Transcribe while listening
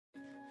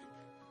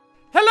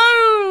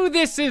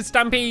this is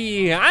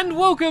Stampy, and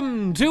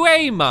welcome to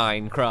a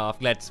Minecraft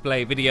Let's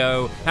Play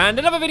video, and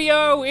another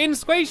video in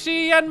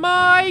Squishy and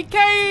my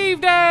cave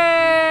den!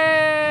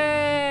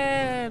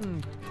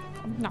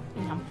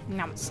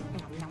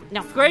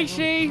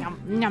 Squishy!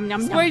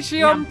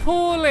 Squishy, I'm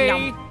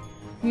poorly!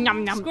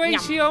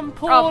 Squishy, I'm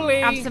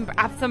poorly!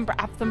 Have some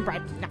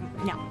bread.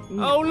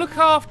 Oh, look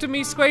after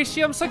me,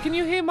 Squishy. Can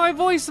you hear my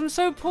voice? I'm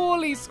so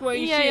poorly,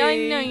 Squishy. Yeah, I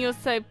know you're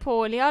so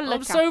poorly. I'll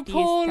look after you,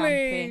 poorly.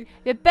 Stampy.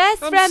 The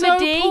best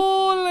remedy,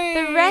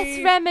 the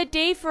best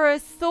remedy for a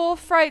sore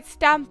throat,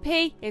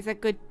 Stampy, is a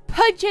good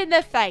punch in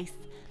the face.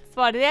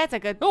 Spotty, that's a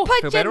good punch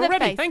feel better in the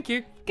already. face. Thank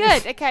you.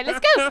 Good. Okay, let's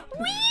go.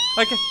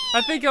 Okay,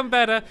 I think I'm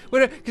better.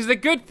 Because the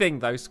good thing,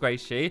 though,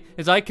 Squishy,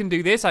 is I can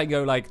do this. I can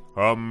go like,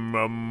 I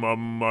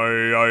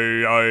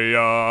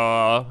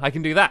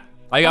can do that.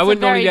 I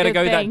wouldn't normally be able to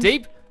go that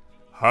deep.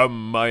 I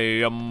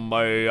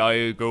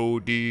go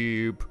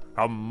deep.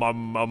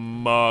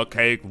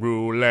 Cake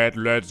roulette,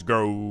 let's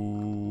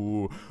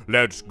go.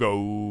 Let's go.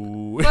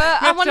 Well,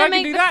 I want to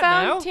make the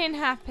fountain fountain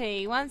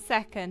happy. One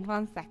second.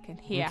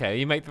 Here. Okay,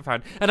 you make the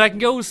fountain. And I can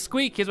go all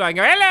squeaky as well. I can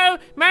go, hello,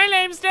 my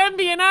name's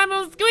Stampy and I'm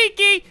all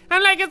squeaky.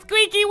 I'm like a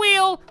squeaky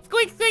wheel.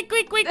 Squeak, squeak,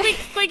 squeak, squeak, squeak,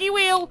 squeaky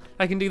wheel.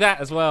 I can do that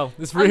as well.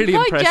 It's really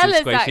impressive, jealous,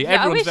 Squishy. actually.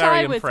 Everyone's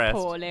very impressed. I wish I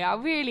was poorly. I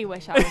really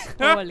wish I was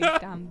poorly,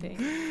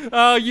 Stampy.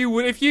 Oh, you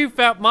would. If you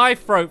felt my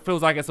throat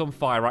feels like it's on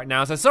fire right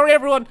now. So sorry,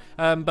 everyone.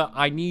 But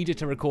I needed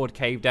to record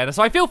Cave Den.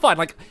 So I feel fine.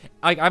 Like,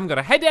 I haven't got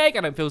a headache.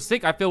 I don't feel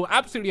sick. I feel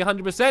absolutely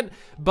 100%.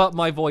 But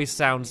my voice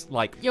sounds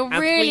like you're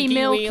really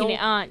milking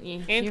it, aren't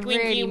you? You're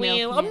really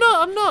milking it. I'm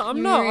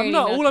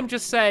not. All I'm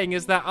just saying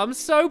is that I'm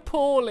so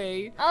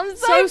poorly. I'm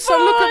so poorly. So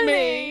look at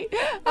me.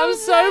 I'm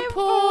so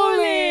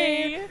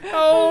poorly.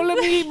 Oh, let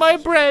me eat my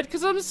bread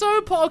because I'm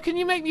so poor. Can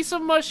you make me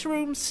some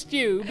mushroom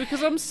stew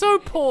because I'm so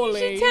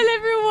poorly? You should tell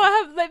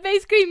everyone that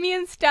basically me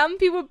and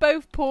Stampy were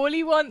both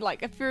poorly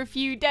for a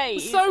few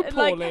days. So and,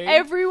 poorly. Like,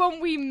 everyone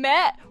we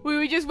met,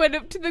 we just went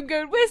up to them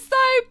going, "We're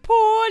so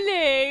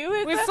poorly.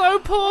 We're so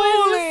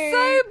poorly. We're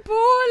so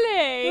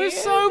poorly. We're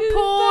so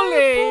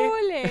poorly."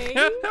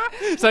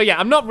 So yeah,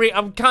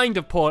 I'm kind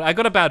of poor. I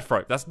got a bad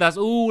throat. That's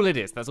all it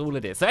is. That's all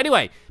it is. So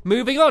anyway,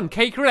 moving on.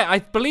 Cake roulette. I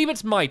believe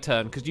it's my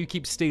turn because you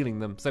keep stealing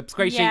them. So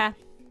Squishy. Yeah.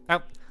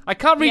 I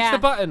can't reach the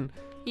button.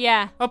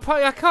 Yeah. I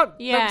can't.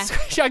 Yeah.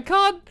 Squishy, I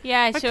can't.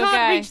 Yeah, I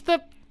can't reach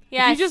the.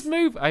 Yes. If you just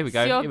move. Here we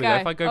go. Here we go.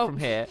 If I go from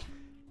here.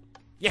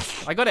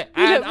 Yes, I got it.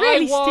 You and look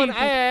really I want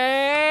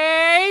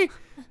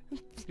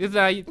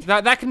stupid.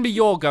 that can be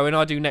your go, and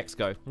I'll do next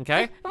go.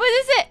 Okay. What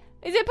is it?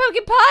 Is it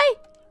pumpkin pie?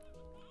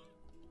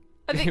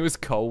 It was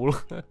coal.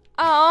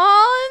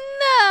 Oh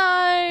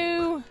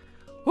no!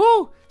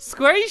 Oh,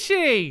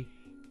 Squishy!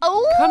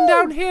 Oh! Come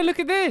down here. Look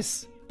at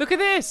this. Look at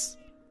this.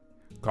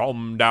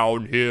 Come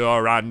down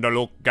here and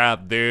look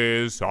at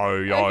this.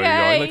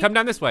 Okay. Come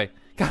down this way.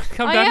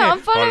 Come down here. I'm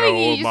following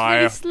Hello, you, just my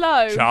really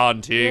slow.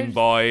 chanting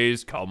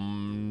boys,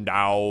 come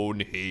down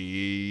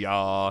here.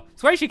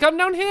 Squishy, come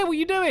down here. What are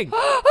you doing?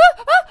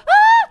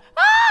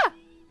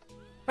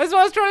 That's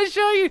what I was trying to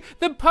show you.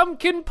 The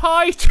pumpkin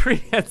pie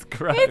tree has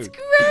grown. It's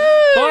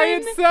grown by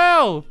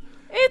itself.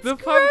 The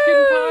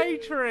pumpkin pie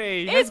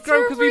tree has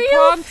grown because we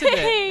planted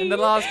it in the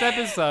last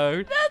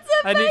episode. That's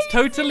amazing. And it's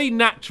totally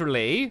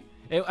naturally.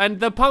 And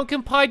the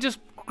pumpkin pie just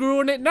grew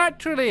on it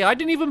naturally. I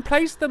didn't even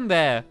place them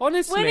there,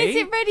 honestly. When is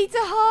it ready to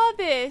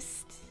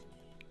harvest?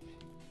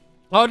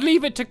 I'd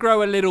leave it to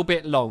grow a little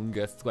bit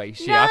longer,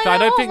 Squishy. No, I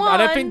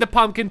don't think the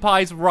pumpkin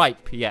pie's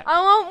ripe yet. I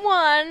want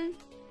one.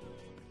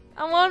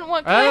 Can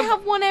I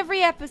have one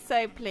every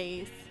episode,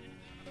 please?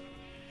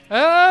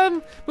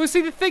 Well,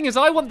 see, the thing is,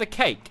 I want the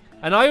cake,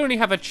 and I only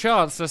have a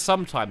chance to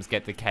sometimes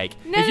get the cake.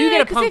 If you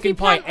get a pumpkin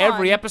pie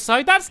every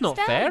episode, that's not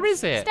fair,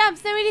 is it?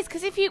 Stamps, no, it is,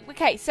 because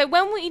okay, so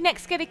when we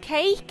next get a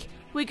cake,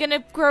 we're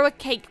gonna grow a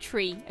cake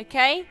tree,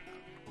 okay?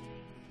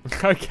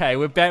 Okay,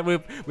 we'll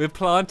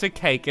plant a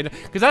cake,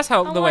 because that's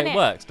how the way it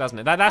works, doesn't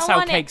it? That's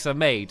how cakes are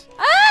made.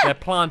 They're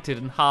planted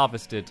and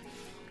harvested.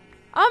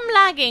 I'm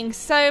lagging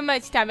so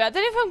much, Stamp. I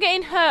don't know if I'm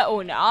getting hurt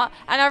or not,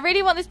 and I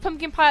really want this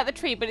pumpkin pie at the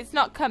tree, but it's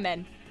not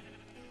coming.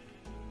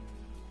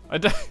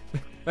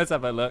 Let's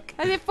have a look.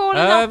 Has it fallen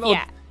off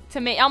yet? To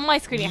me, on my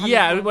screen, it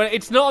hasn't. Well,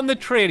 it's not on the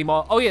tree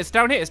anymore. Oh yeah, it's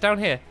down here. It's down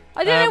here.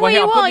 I don't know where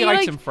you are. I've got the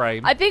item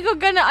frame. I think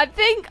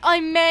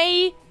I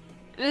may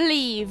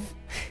leave.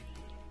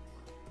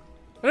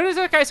 No, it's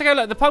okay. It's okay.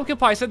 Look, the pumpkin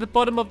pie is at the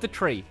bottom of the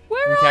tree.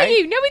 Where are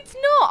you? No, it's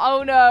not.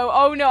 Oh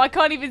no, I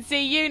can't even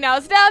see you now.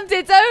 Stamped,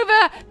 it's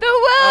over. The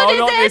world is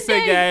ending. Oh, not this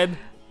again.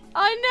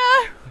 I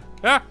know.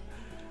 Ah.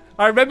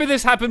 I remember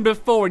this happened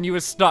before and you were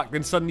stuck,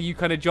 then suddenly you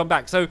kind of jump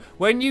back. So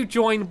when you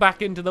join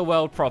back into the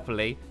world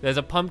properly, there's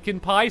a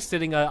pumpkin pie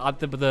sitting at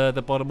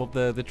the bottom of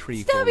the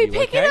tree. Stop me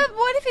picking up.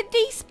 What if it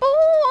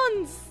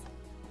despawns?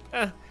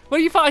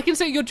 Well, I can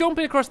see you're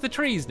jumping across the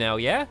trees now,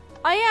 yeah?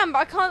 I am, but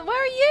I can't.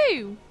 Where are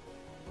you?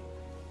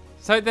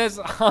 So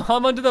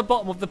I'm under the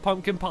bottom of the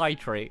pumpkin pie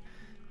tree.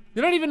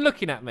 You're not even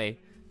looking at me.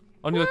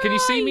 Can you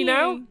see me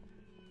now?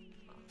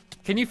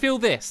 Can you feel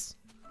this?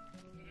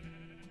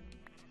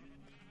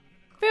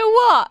 Feel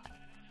what?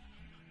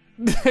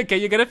 Okay,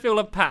 you're gonna feel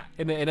a pat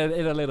in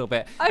a little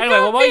bit. I Anyway,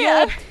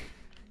 can't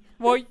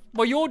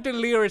while you're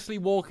deliriously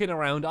walking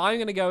around, I'm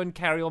gonna go and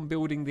carry on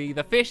building the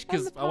fish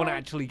because I want to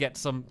actually get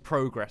some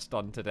progress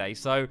done today.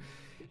 So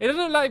it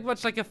doesn't look like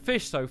much like a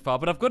fish so far,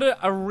 but I've got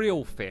a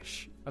real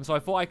fish, and so I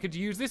thought I could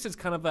use this as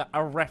kind of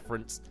a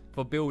reference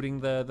for building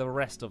the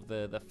rest of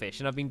the fish.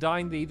 And I've been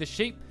dyeing the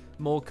sheep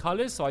more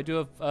colours, so I do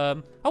have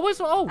Ow! I just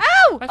thought got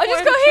I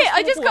had hit. a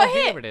I just crystal got ball.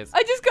 hit. Here it is.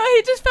 I just got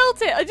hit. Just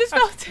felt it. I just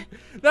felt it.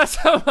 That's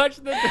how much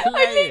the delay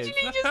I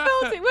literally just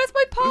felt it. Where's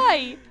my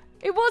pie?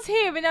 It was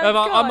here, and now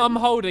it's gone. I'm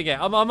holding it.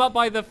 I'm up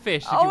by the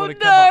fish. If you Oh want to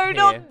come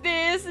up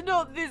here.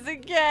 not this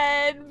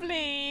again,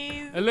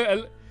 please.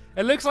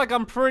 It looks like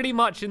I'm pretty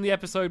much in the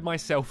episode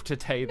myself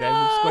today. Then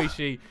with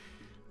Squishy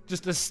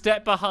just a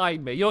step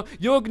behind me. You're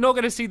not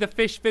going to see the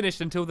fish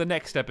finished until the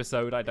next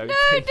episode. I don't. No,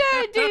 think.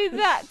 don't do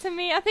that to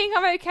me. I think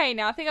I'm okay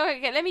now. I think I'm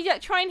okay. Let me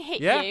just try and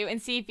hit Yeah? you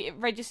and see if it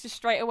registers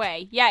straight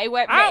away. Yeah, it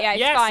worked. Ah, Yeah, it's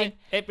yes, fine.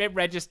 It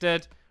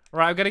registered.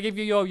 Right, I'm going to give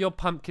you your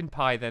pumpkin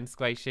pie then,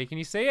 Squishy. Can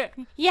you see it?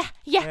 Yeah.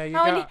 There you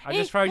go. I'm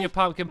just throwing your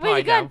pumpkin Where's pie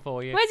it gone? down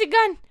for you. Where's it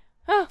gone?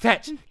 Oh.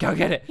 Fetch. Go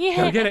get it. Yeah.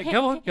 Go get it.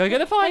 Come on. Go get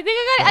the pie. I think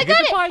I got it. Go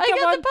get the pie, I come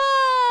got on. the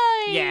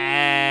pie.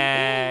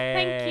 Yay.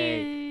 Thank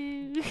you.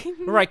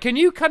 Right, can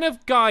you kind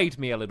of guide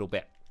me a little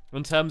bit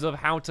in terms of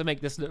how to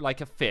make this look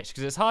like a fish?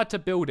 Because it's hard to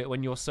build it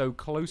when you're so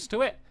close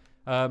to it.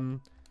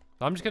 I'm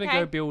just going to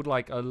go build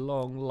like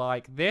along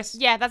like this.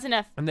 Yeah, that's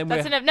enough. And then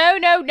that's enough. No.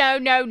 to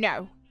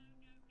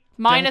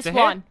hit?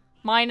 -1.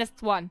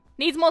 -1.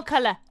 Needs more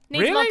colour.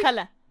 Needs more Really?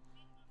 colour.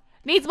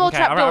 Needs more Okay,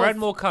 all right, I trapdoors. add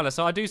more colour.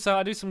 So I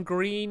do some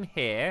green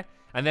here.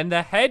 And then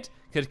the head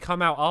could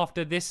come out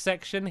after this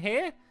section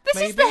here. This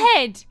is the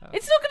head.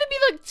 It's not going to be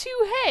like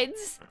 2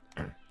 heads.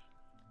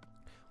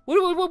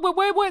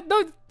 Wait,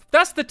 no,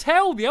 that's the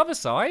tail, the other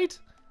side.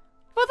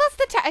 Well, that's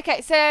the tail.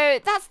 Okay, so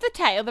that's the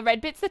tail. The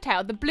red bit's the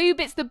tail. The blue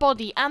bit's the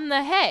body and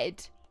the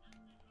head.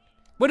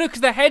 Well, no,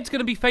 because the head's going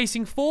to be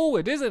facing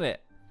forward, isn't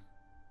it?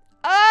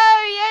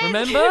 Oh, yeah.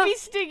 Remember? It's going to be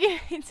sticking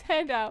its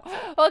head out.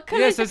 What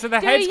colour Yeah, so the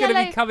head's going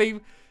to be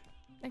coming.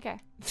 Okay.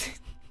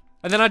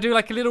 And then I do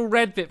like a little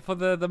red bit for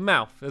the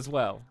mouth as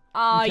well.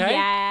 Oh, Okay?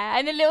 yeah.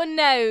 And a little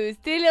nose.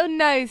 Do a little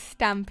nose,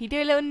 Stampy.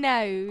 Do a little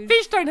nose.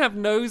 Fish don't have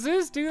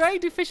noses, do they?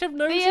 Do fish have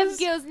noses? They have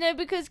gills. No,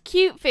 because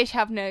cute fish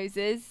have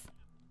noses.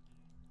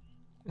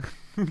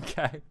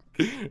 Okay.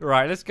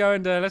 Right, let's go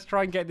and let's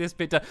try and get this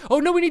bit done. Oh,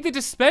 no, we need the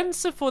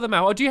dispenser for the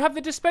mouth. Oh, do you have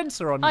the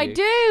dispenser on you? I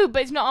do,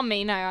 but it's not on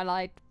me. No, I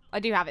lied. I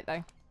do have it,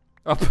 though.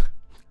 Oh.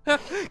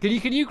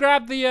 Can you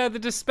grab the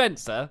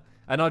dispenser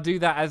and I'll do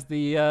that as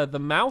the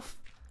mouth?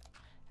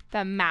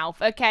 The mouth.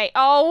 Okay.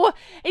 Oh,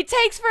 it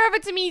takes forever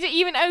to me to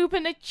even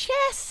open a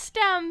chest,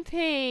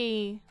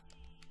 Stampy.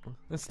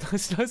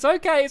 It's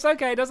okay. It's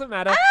okay. It doesn't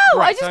matter. Ow!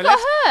 Right, I just so got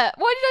hurt.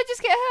 Why did I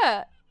just get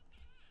hurt?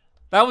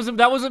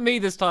 That wasn't me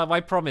this time. I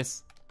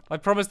promise. I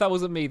promise that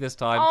wasn't me this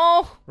time.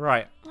 Oh.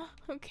 Right.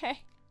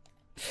 Okay.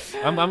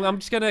 I'm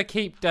just gonna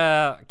keep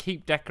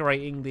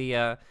decorating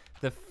the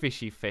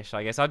fishy fish.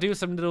 I guess I'll do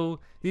some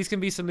little. These can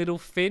be some little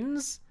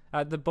fins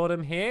at the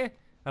bottom here.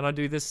 And I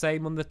do the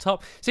same on the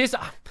top. See,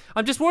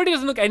 I'm just worried it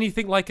doesn't look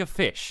anything like a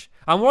fish.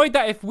 I'm worried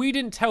that if we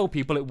didn't tell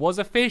people it was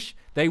a fish,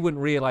 they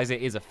wouldn't realize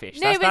it is a fish.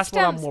 No, That's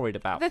what I'm worried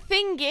about. The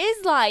thing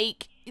is,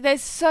 like,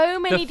 there's so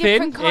many The fin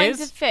different kinds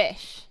is- of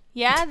fish.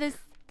 Yeah, there's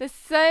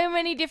so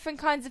many different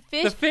kinds of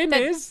fish. The fin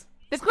is.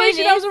 The Squishy,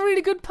 fin that is. was a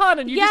really good pun,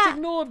 and you Yeah. just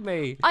ignored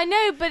me. I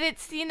know, but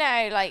it's, you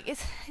know, like,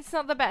 it's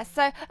not the best.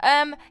 So,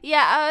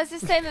 yeah, I was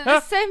just saying that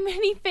there's so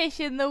many fish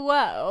in the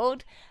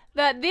world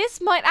that this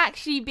might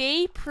actually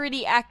be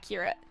pretty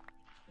accurate.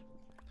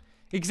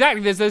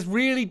 Exactly. There's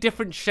really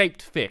different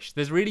shaped fish.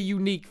 There's really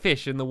unique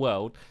fish in the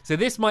world. So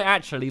this might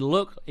actually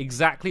look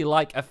exactly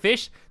like a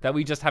fish that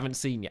we just haven't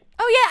seen yet.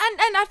 Oh,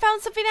 yeah, and I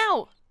found something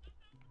out.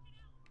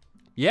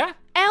 Yeah?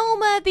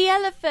 Elmer the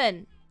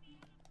elephant.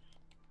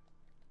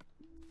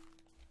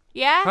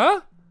 Yeah?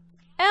 Huh?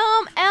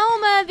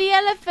 Elmer the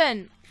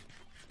elephant.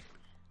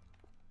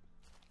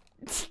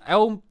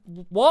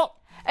 What?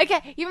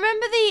 Okay, you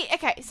remember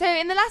so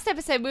in the last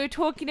episode we were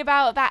talking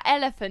about that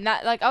elephant,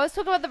 that, like, I was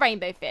talking about the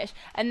rainbow fish,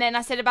 and then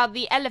I said about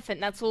the elephant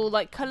that's all,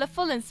 like,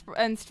 colourful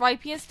and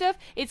stripy and stuff.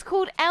 It's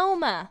called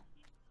Elmer.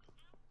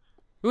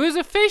 It was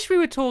a fish we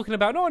were talking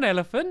about, not an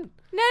elephant.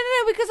 No,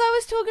 because I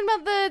was talking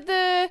about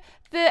the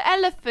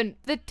elephant,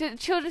 the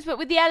children's book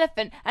with the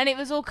elephant, and it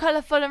was all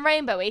colourful and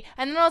rainbowy.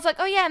 And then I was like,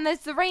 oh yeah, and there's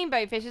the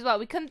rainbow fish as well.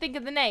 We couldn't think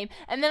of the name,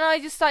 and then I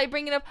just started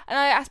bringing up, and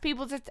I asked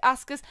people to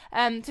ask us,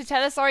 to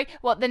tell us,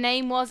 what the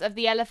name was of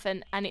the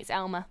elephant, and it's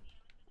Elmer.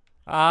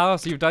 Ah,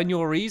 so you've done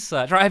your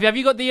research. Right, have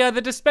you got the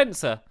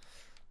dispenser?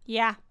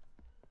 Yeah.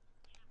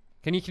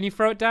 Can you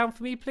throw it down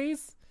for me,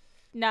 please?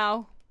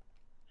 No.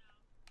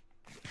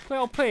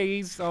 Well,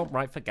 please. Oh,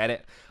 right, forget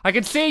it. I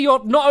can see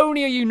not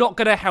only are you not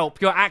going to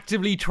help, you're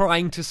actively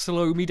trying to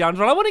slow me down.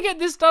 I want to get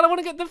this done. I want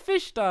to get the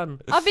fish done.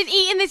 I've been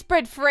eating this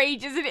bread for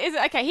ages.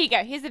 Okay, here you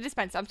go. Here's the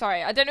dispenser. I'm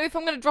sorry. I don't know if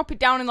I'm going to drop it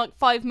down in like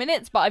 5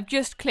 minutes, but I've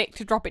just clicked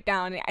to drop it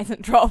down and it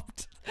hasn't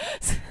dropped.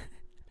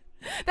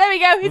 There we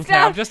go. It's Okay,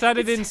 down. I've just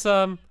added in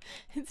some.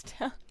 It's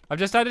down. I've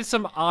just added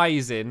some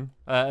eyes in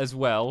as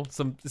well.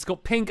 It's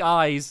got pink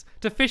eyes.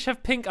 Do fish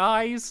have pink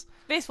eyes?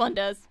 This one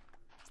does.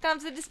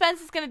 Stamps, the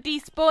dispenser's going to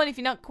despawn if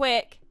you're not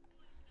quick.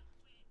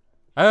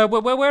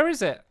 Where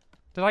is it?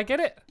 Did I get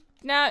it?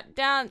 No,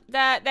 down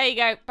there. There you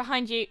go.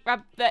 Behind you.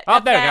 There we go.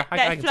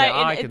 I can see it.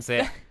 I can see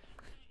it.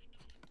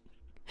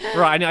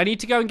 Right, I need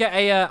to go and get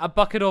a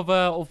bucket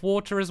of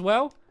water as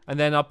well, and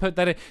then I'll put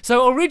that in.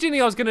 So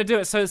originally I was going to do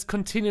it so it's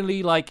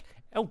continually like,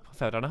 oh, I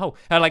fell down a hole,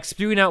 like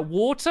spewing out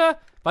water.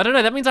 But I don't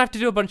know. That means I have to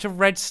do a bunch of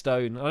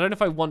redstone. I don't know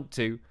if I want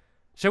to.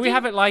 Shall we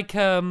have it like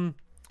Shall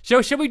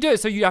we do it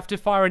so you have to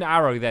fire an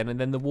arrow then, and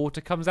then the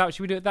water comes out?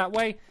 Should we do it that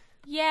way?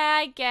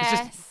 Yeah, I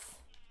guess.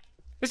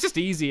 It's just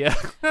easier.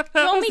 That's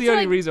the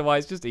only reason why.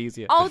 It's just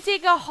easier. I'll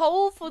dig a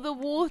hole for the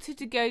water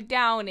to go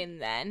down in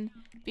then,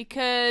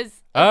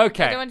 because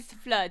okay. I don't want it to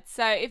flood.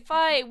 So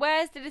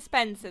where's the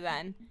dispenser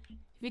then? If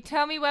you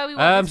tell me where we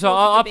want this so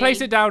water I'll to place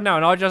be. it down now,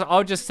 and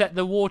I'll just set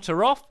the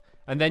water off,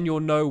 and then you'll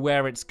know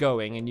where it's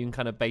going, and you can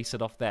kind of base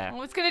it off there.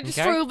 Oh, it's gonna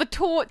destroy all the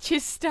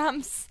torches,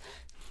 Stamps.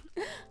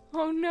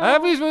 Oh no.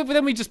 But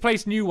then we just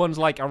place new ones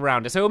like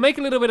around it, so it'll make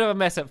a little bit of a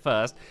mess at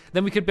first.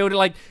 Then we could build it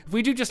like, if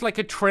we do just like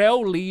a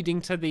trail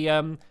leading to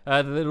the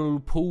little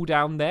pool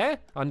down there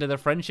under the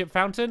friendship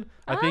fountain,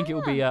 I think it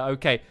will be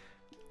okay.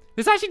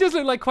 This actually does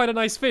look like quite a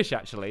nice fish,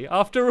 actually.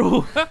 After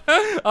all,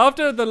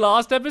 after the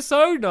last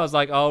episode, I was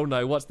like, oh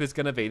no, what's this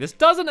gonna be? This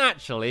doesn't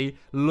actually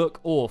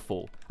look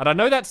awful, and I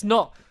know that's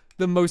not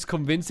the most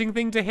convincing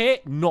thing to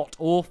hit. Not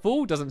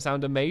awful, doesn't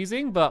sound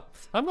amazing, but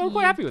I'm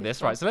quite happy with this.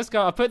 Right, so let's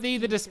go. I'll put the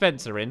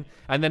dispenser in,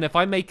 and then if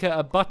I make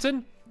a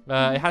button,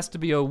 it has to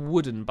be a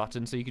wooden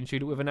button so you can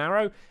shoot it with an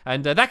arrow,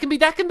 and that can be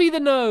the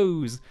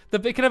nose.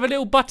 It can have a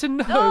little button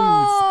nose.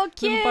 Oh,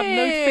 cute. Little button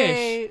nose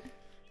fish.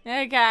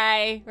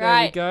 Okay,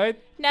 right. There we go.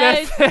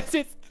 Nose. That's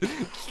it.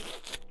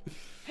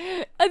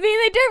 I mean,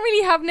 they don't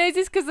really have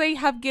noses because they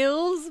have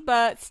gills,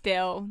 but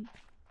still.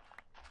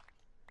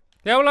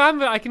 Yeah, well,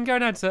 I can go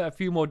and add a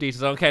few more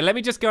details. Okay, let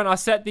me just go and I'll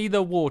set the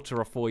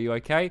water off for you,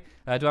 okay?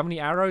 Do I have any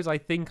arrows? I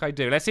think I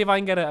do. Let's see if I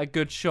can get a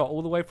good shot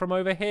all the way from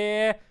over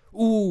here.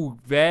 Ooh,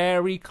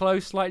 very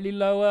close, slightly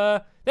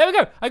lower. There we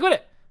go. I got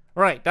it.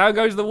 Right, down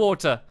goes the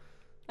water.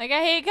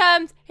 Okay, here it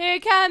comes. Here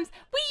it comes.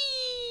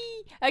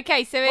 Whee!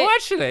 Okay, so Oh,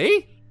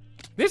 actually,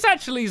 this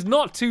actually is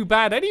not too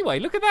bad anyway.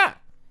 Look at that.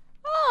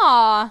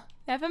 Aw,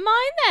 never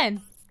mind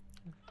then.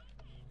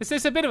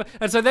 It's a bit of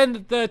and so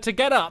then to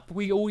get up,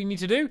 all we need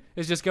to do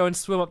is just go and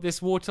swim up this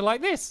water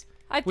like this.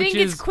 I think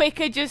it's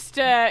quicker just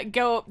to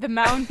go up the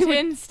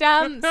mountain,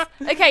 Stamps.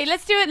 Okay,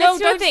 let's do it. No, Let's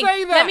do a don't thing.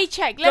 say that. Let me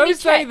check. Don't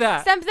say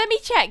that. Stamps, let me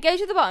check. Go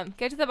to the bottom.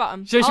 Go to the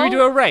bottom. Should we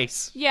do a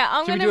race? Yeah,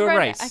 I'm Should we gonna do a run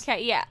race?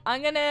 Okay, yeah,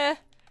 I'm gonna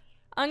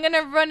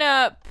run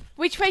up.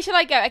 Which way should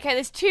I go? Okay,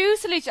 there's two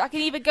solutions. I can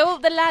either go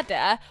up the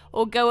ladder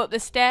or go up the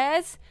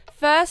stairs.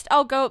 First,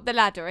 I'll go up the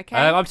ladder, okay?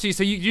 Up to you.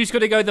 So you just got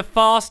to go the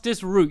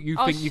fastest route you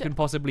Oh, think you can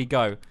possibly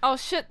go. I'll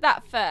shut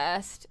that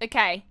first.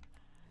 Okay.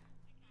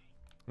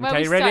 Where Okay,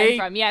 are we starting ready?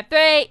 from? Yeah,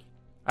 3, 2,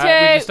 We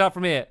can start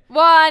from here.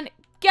 1,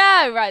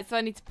 go! Right, so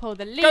I need to pull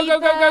the lever.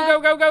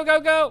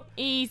 Go.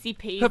 Easy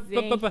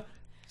peasy.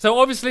 So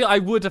obviously I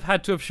would have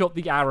had to have shot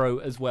the arrow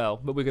as well,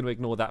 but we're going to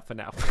ignore that for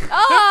now.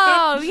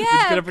 Oh,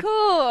 yeah, of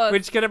course. We're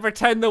just going to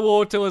pretend the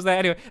water was there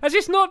anyway. It's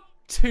just not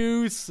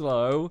too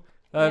slow.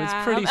 It's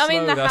pretty slow. I'm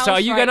in the though. house So are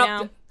you right going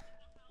now. up?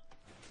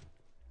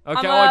 Okay.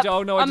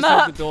 I'm No, I just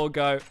up. heard the door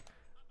go.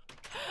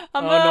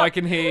 I'm No, up. I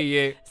can hear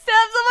you. Stamps,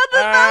 I'm on the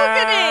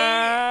balcony.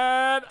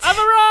 And I'm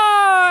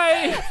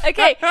arrived.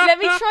 Okay, let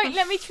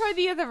me try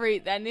the other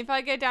route then. If I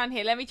go down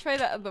here, let me try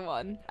that other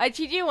one.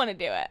 Actually, do you want to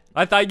do it?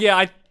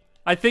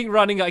 I think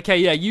running. Okay,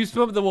 yeah, you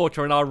swim up the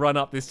water and I'll run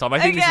up this time.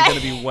 I think this is going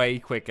to be way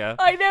quicker.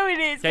 I know it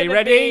is. Okay,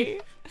 ready?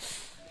 Be.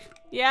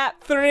 Yeah.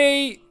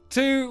 3,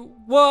 2,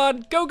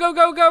 1, go!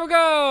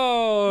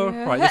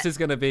 Right, this is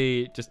gonna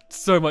be just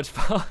so much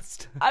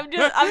faster.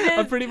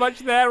 I'm pretty much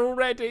there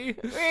already.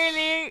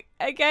 Really?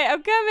 Okay,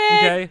 I'm coming.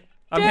 Okay,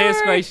 I'm here,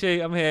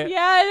 Squishy. I'm here.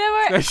 Yeah,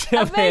 don't worry. Squishy,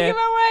 I'm making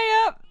my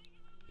way up.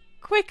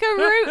 Quicker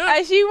route,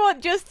 as you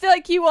want, just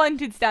like you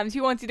wanted, Stamps.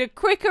 You wanted a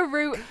quicker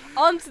route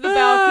onto the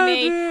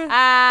balcony,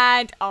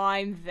 and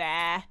I'm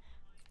there.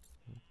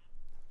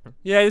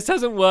 Yeah, this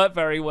hasn't worked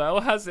very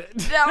well, has it?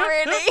 Not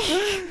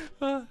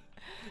really.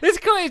 It's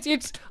cool.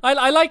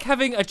 I like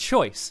having a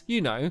choice,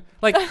 you know.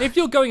 Like, if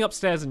you're going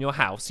upstairs in your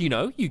house, you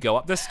know, you go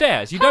up the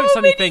stairs. You don't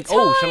suddenly think,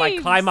 oh, shall I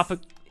climb up a...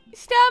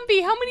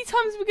 Stampy, how many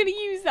times are we going to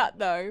use that,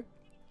 though?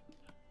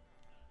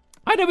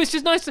 I know, it's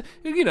just nice to,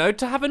 you know,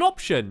 to have an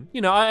option.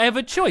 You know, I have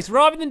a choice.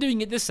 Rather than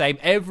doing it the same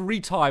every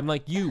time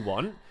like you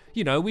want,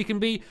 you know, we can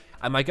be...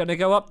 Am I going to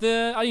go up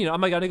the, you know,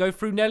 am I going to go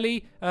through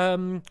Nelly?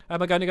 Am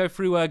I going to go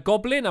through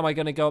Goblin? Am I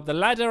going to go up the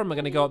ladder? Am I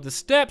going to go up the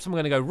steps? Am I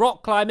going to go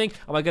rock climbing?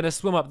 Am I going to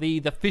swim up the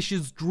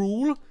fish's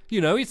drool? You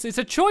know, it's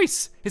a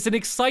choice. It's an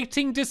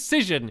exciting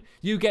decision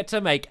you get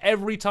to make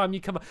every time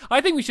you come up.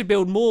 I think we should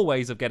build more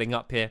ways of getting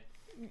up here.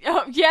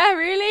 Oh, yeah,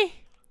 really?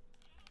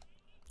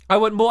 I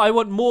want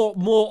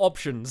more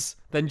options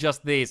than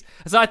just these.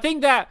 So I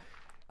think that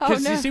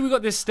Because no. you see, we've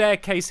got this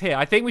staircase here.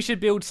 I think we should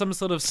build some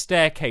sort of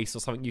staircase or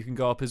something you can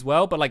go up as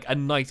well, but like a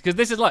nice, because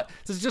this is like,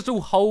 there's just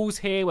all holes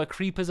here where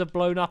creepers have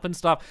blown up and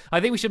stuff. I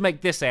think we should make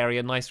this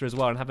area nicer as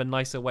well and have a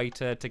nicer way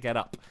to get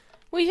up.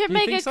 We should Do you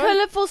make think a so?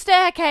 colourful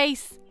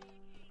staircase.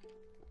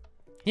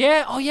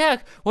 Yeah, oh yeah.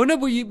 Well, no,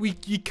 but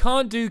you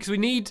can't do, because we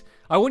need,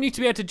 I want you to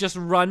be able to just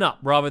run up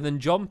rather than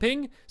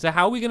jumping. So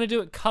how are we going to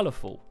do it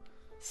colourful?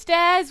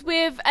 Stairs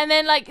with, and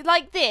then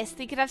like this.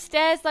 They could have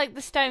stairs like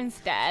the stone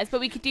stairs,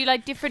 but we could do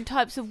like different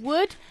types of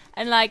wood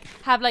and like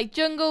have like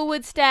jungle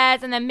wood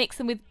stairs and then mix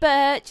them with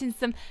birch and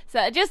some.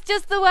 So just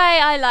the way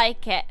I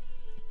like it.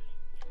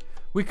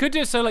 We could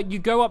do it so like you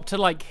go up to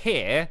like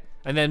here,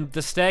 and then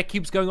the stair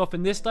keeps going off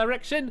in this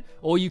direction,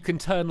 or you can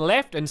turn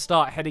left and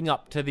start heading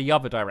up to the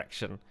other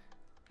direction.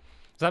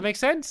 Does that make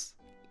sense?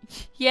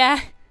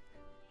 Yeah.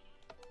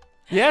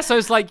 Yeah, so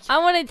it's like I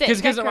want to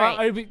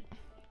decorate.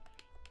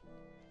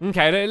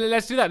 Okay,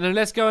 let's do that. Now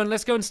let's go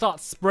and start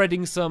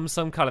spreading some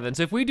color then.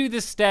 So if we do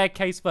this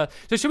staircase first,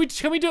 so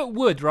can we do it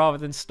wood rather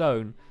than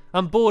stone?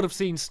 I'm bored of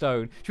seeing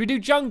stone. Should we do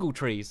jungle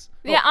trees?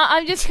 Yeah,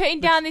 I'm just cutting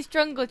down this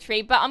jungle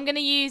tree, but I'm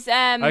gonna use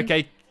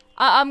Okay.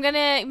 I'm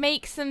gonna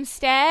make some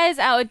stairs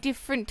out of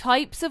different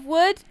types of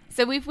wood.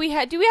 So do we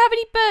have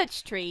any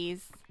birch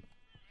trees?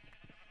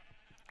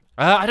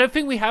 I don't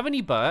think we have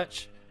any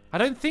birch. I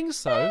don't think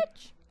so.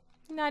 Birch?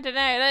 No, I don't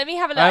know. Let me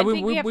have a look. I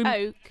think we have we-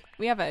 oak.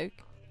 We have oak.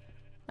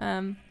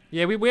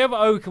 Yeah, we have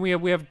oak and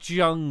we have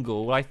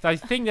jungle. I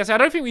think that's. I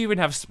don't think we even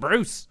have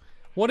spruce.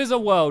 What is a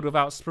world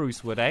without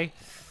spruce wood, eh?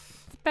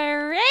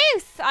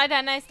 Spruce! I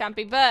don't know,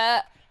 Stampy,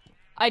 but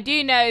I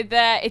do know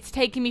that it's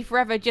taken me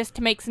forever just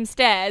to make some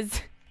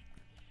stairs.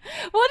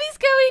 What is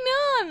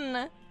going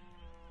on?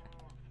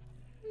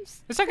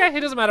 It's okay. It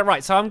doesn't matter.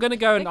 Right. So I'm gonna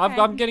go and Okay.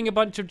 I'm getting a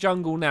bunch of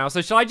jungle now.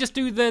 So shall I just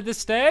do the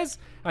stairs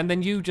and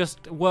then you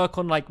just work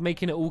on like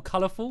making it all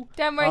colourful?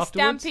 Don't worry,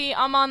 afterwards? Stampy.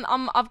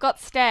 I've got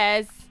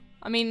stairs.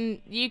 I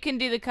mean, you can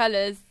do the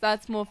colours.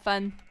 That's more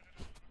fun.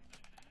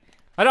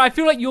 I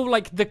feel like you're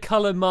like the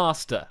color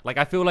master. Like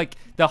I feel like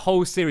the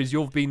whole series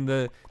you've been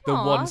the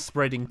Aw. one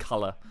spreading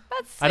color,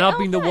 That's and I've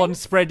been the one thanks.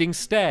 spreading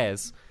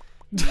stairs.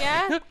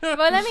 Yeah. Well,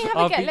 let me have a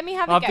I've go. been- Let me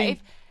have a I've go. been-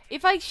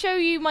 If I show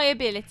you my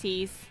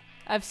abilities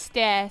of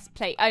stairs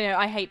play, I know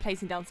I hate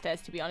placing down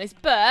stairs to be honest,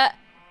 but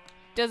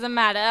doesn't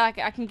matter.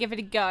 I can give it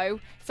a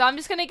go. So I'm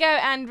just gonna go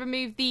and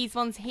remove these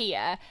ones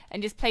here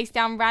and just place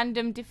down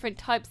random different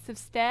types of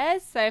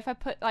stairs. So if I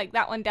put like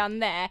that one down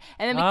there,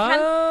 and then we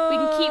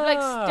can keep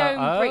like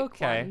stone brick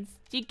okay. ones.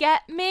 Do you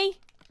get me?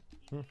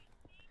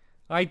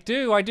 I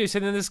do. So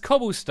then there's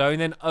cobblestone,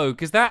 then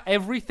oak. Is that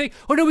everything?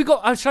 Oh no, we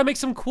got. Should I make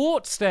some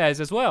quartz stairs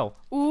as well?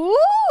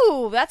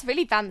 Ooh, that's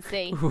really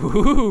fancy.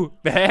 Ooh,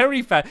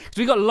 very fast. Because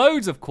we got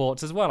loads of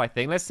quartz as well, I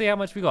think. Let's see how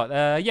much we got.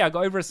 Yeah, I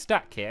got over a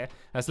stack here.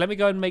 So let me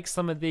go and make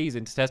some of these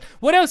into stairs.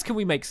 What else can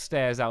we make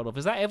stairs out of?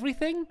 Is that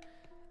everything?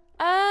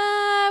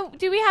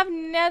 Do we have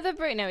nether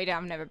brick? No, we don't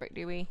have nether brick,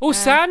 do we? Oh,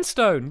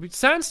 sandstone.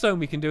 Sandstone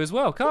we can do as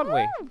well, can't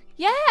we?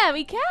 Yeah,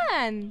 we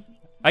can.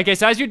 Okay,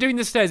 so as you're doing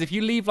the stairs, if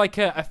you leave like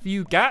a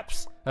few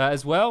gaps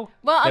as well,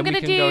 Well, I'm then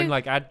we gonna can go do- and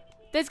like add.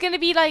 There's gonna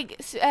be like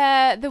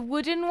the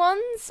wooden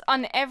ones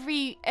on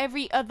every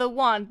other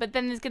one, but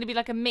then there's gonna be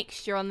like a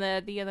mixture on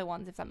the other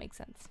ones, if that makes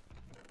sense.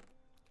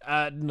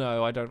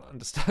 No, I don't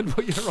understand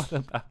what you're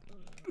on about.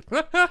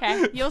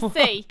 Okay, you'll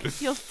see.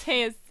 You'll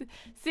see as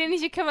soon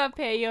as you come up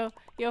here.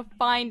 You'll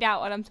find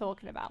out what I'm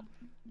talking about.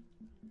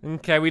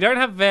 Okay, we don't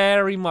have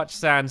very much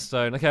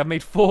sandstone. Okay, I've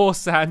made 4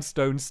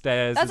 sandstone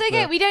stairs. That's is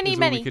okay. the- We don't is need all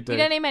many. We, could We do.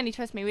 don't need many.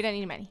 Trust me. We don't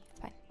need many. It's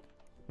fine.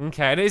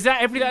 Okay, and is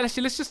that every?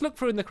 Actually, let's just look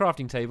through in the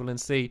crafting table and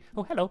see.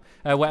 Oh, hello.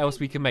 What else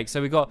we can make?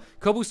 So we got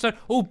cobblestone.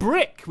 Oh,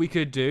 brick we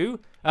could do.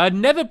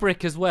 Nether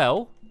brick as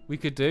well. We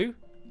could do.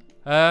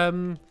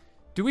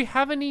 Do we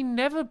have any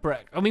nether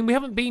brick? I mean, we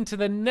haven't been to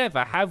the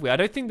nether, have we? I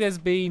don't think there's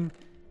been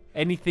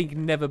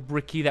anything nether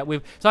bricky that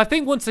we've. So I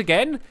think once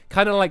again,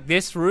 kind of like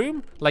this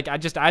room, like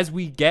just as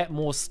we get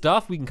more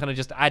stuff, we can kind of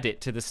just add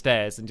it to the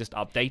stairs and just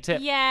update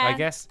it. Yeah. I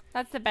guess.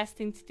 That's the best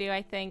thing to do,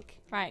 I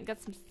think. Right.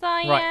 Got some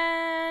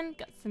cyan.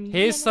 Got some.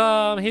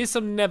 Here's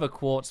some nether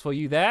quartz for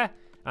you there,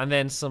 and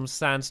then some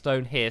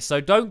sandstone here. So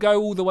don't go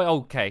all the way.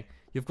 Okay,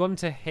 you've gone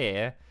to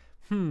here.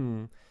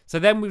 So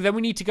then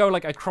we need to go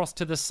like across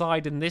to the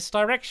side in this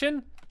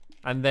direction,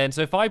 and then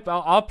so if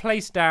I'll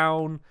place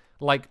down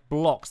like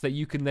blocks that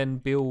you can then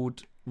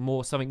build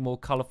something more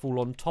colorful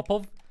on top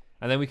of,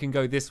 and then we can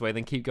go this way,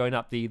 then keep going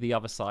up the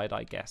other side,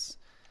 I guess.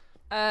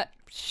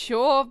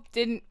 Sure.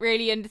 Didn't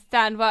really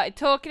understand what you're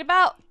talking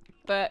about,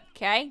 but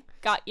okay.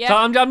 Got ya. So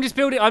I'm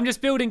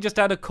just building just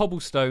out of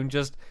cobblestone,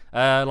 just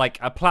like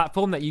a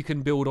platform that you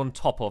can build on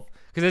top of.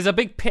 Because there's a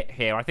big pit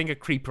here. I think a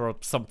creeper or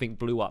something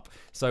blew up.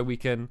 So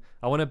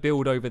I want to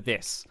build over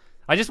this.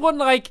 I just want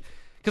like,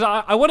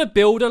 because I want to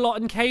build a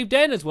lot in Cave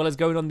Den as well as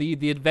going on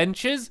the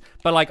adventures.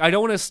 But like, I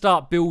don't want to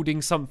start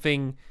building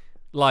something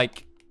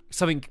like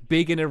something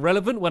big and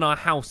irrelevant when our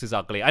house is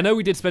ugly. I know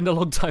we did spend a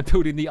long time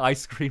building the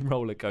ice cream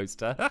roller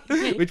coaster,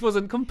 which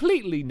wasn't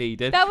completely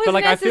needed. That was but,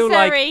 like, necessary. I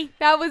feel like,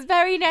 that was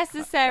very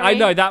necessary. I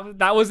know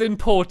that was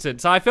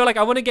important. So I feel like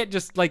I want to get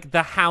just like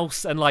the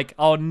house and like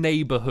our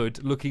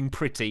neighborhood looking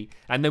pretty,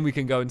 and then we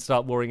can go and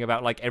start worrying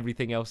about like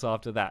everything else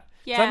after that.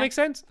 Yeah. Does that make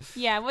sense?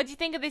 Yeah. What do you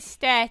think of this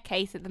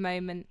staircase at the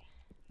moment?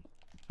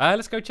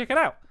 Let's go check it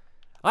out.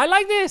 I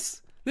like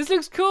this. This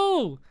looks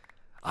cool.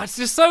 It's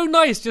just so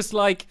nice. Just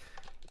like.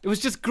 It was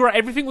just grey.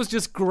 Everything was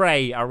just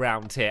grey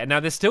around here. And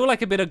now there's still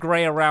like a bit of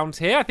grey around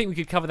here. I think we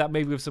could cover that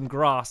maybe with some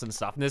grass and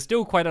stuff. And there's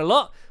still quite a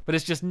lot, but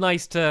it's just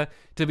nice to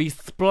be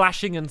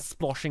splashing and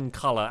sploshing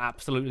colour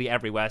absolutely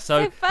everywhere.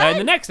 So in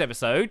the next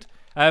episode,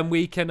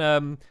 we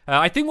can.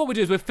 I think what we'll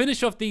do is we'll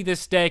finish off the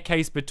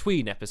staircase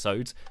between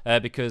episodes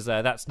because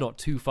that's not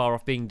too far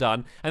off being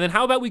done. And then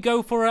how about we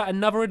go for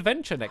another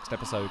adventure next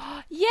episode?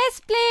 Yes,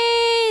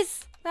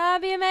 please.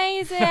 That'd be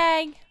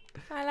amazing.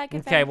 I like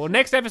adventure. Okay, well,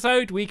 next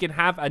episode, we can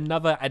have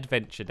another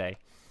adventure day.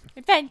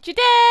 Adventure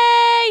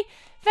day!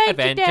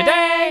 Adventure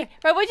day!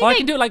 Right, what do you think? I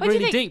can do it like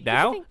really deep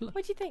now. What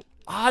do you think?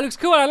 Ah, it looks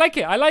cool. I like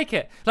it. I like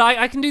it. Like,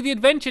 I can do the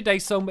adventure day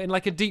song in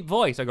like a deep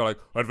voice. I go like,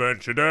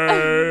 Adventure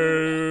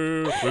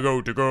day, we're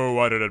going to go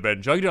on an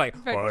adventure. I can do like,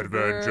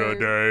 Adventure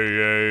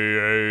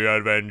day,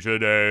 Adventure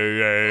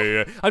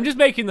day. I'm just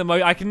making the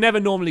most. I can never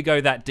normally go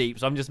that deep,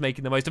 so I'm just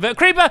making the most of it.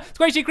 Creeper,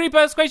 squishy creeper,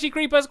 squishy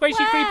creeper,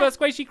 squishy creeper,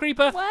 squishy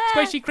creeper,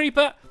 squishy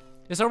creeper.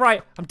 It's all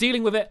right. I'm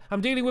dealing with it.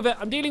 I'm dealing with it.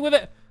 I'm dealing with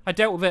it. I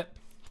dealt with it.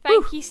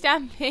 Thank you,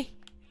 Stampy.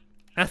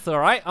 That's all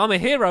right. I'm a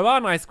hero,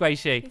 aren't I,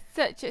 Squishy?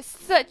 Such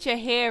a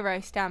hero,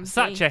 Stampy.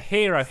 Such a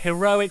hero.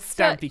 Heroic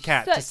Stampy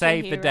Cat to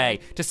save the day.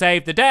 To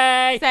save the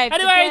day.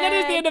 Anyway, that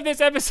is the end of this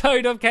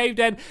episode of Cave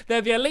Den.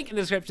 There'll be a link in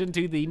the description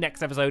to the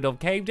next episode of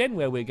Cave Den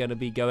where we're going to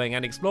be going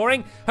and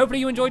exploring. Hopefully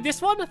you enjoyed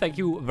this one. Thank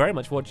you very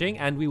much for watching,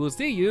 and we will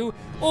see you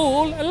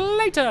all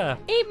later.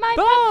 Eat my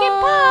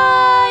pumpkin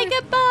pie.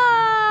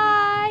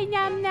 Goodbye.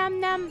 Nom, nom,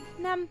 nom,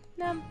 nom,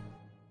 nom.